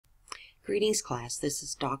Greetings class, this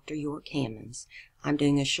is Dr. York-Hammons. I'm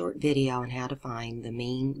doing a short video on how to find the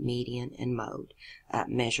mean, median, and mode,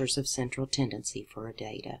 measures of central tendency for a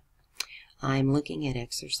data. I'm looking at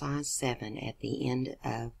exercise 7 at the end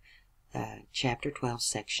of chapter 12,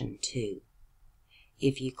 section 2.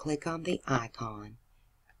 If you click on the icon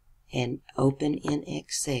and open in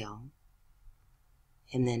Excel,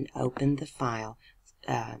 and then open the file,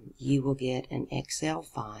 you will get an Excel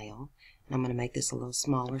file. And I'm going to make this a little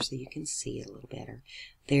smaller so you can see it a little better.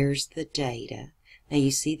 There's the data. Now you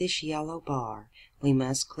see this yellow bar. We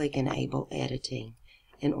must click Enable Editing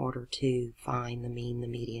in order to find the mean, the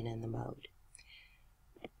median, and the mode.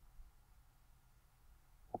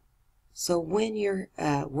 So when you're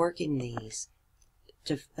working these,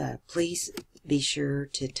 please be sure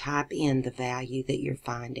to type in the value that you're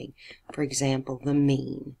finding. For example, the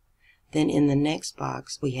mean. Then in the next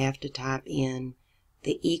box, we have to type in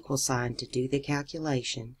the equal sign to do the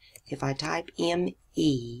calculation. If I type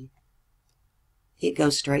ME, it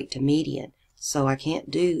goes straight to median. So I can't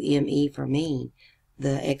do ME for mean.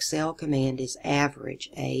 The Excel command is average,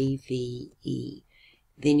 AVE.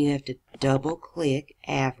 Then you have to double click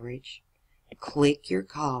average, click your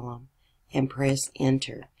column, and press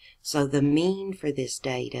enter. So the mean for this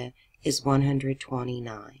data is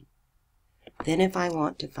 129. Then if I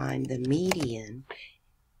want to find the median,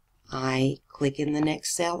 I click in the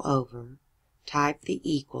next cell over, type the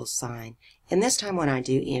equal sign, and this time when I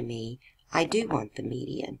do ME, I do want the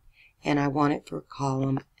median, and I want it for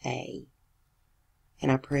column A. And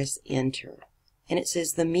I press enter, and it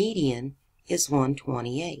says the median is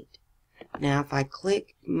 128. Now if I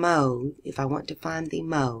click mode, if I want to find the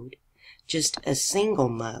mode, just a single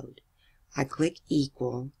mode, I click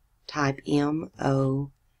equal, type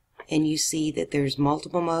MO, and you see that there's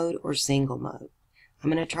multiple mode or single mode. I'm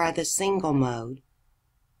going to try the single mode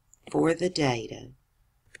for the data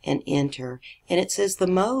and enter, and it says the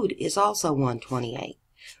mode is also 128,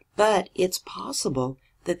 but it's possible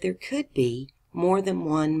that there could be more than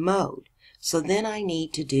one mode. So then I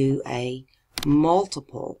need to do a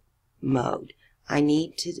multiple mode. I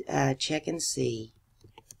need to check and see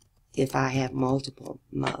if I have multiple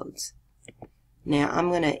modes. Now I'm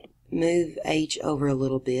going to move H over a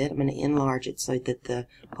little bit. I'm going to enlarge it so that the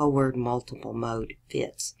whole word multiple mode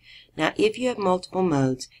fits. Now if you have multiple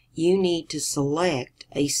modes, you need to select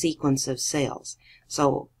a sequence of cells.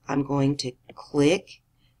 So I'm going to click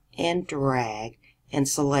and drag and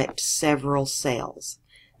select several cells.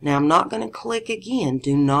 Now I'm not going to click again.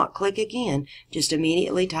 Do not click again. Just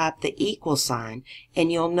immediately type the equal sign, and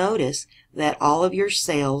you'll notice that all of your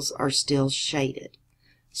cells are still shaded.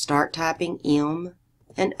 Start typing M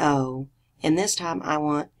and O, and this time I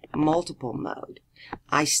want multiple mode.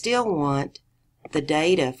 I still want the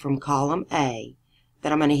data from column A,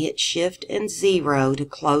 but I'm going to hit Shift and 0 to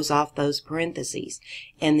close off those parentheses.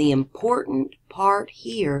 And the important part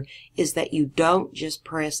here is that you don't just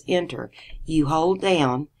press enter. You hold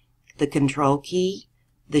down the Control key,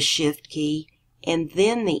 the Shift key, and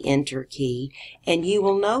then the enter key, and you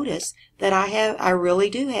will notice that I really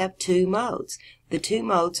do have two modes. The two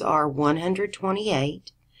modes are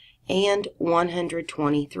 128 and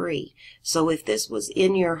 123. So if this was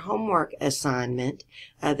in your homework assignment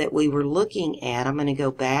that we were looking at, I'm going to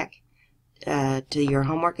go back to your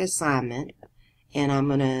homework assignment, and I'm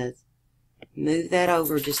going to move that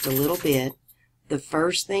over just a little bit. The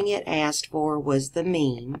first thing it asked for was the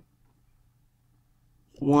mean,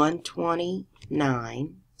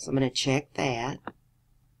 129. So I'm going to check that. It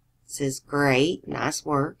says great, nice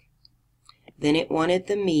work. Then it wanted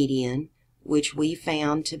the median, which we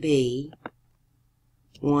found to be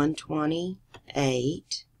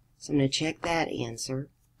 128. So I'm going to check that answer.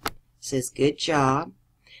 It says good job.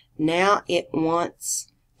 Now it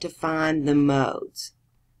wants to find the modes.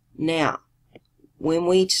 Now, when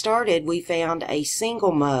we started, we found a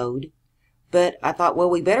single mode, but I thought,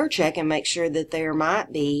 well, we better check and make sure that there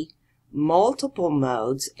might be multiple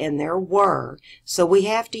modes, and there were. So we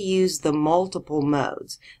have to use the multiple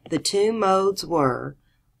modes. The two modes were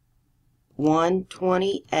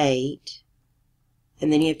 128,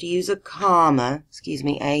 and then you have to use a comma,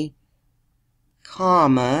 a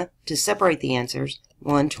comma to separate the answers,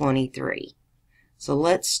 123. So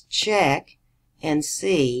let's check and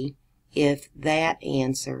see if that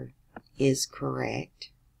answer is correct.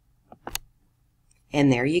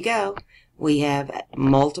 And there you go. We have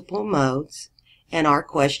multiple modes, and our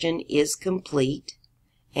question is complete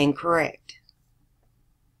and correct.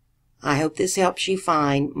 I hope this helps you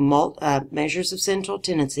find measures of central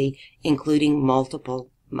tendency, including multiple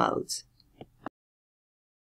modes.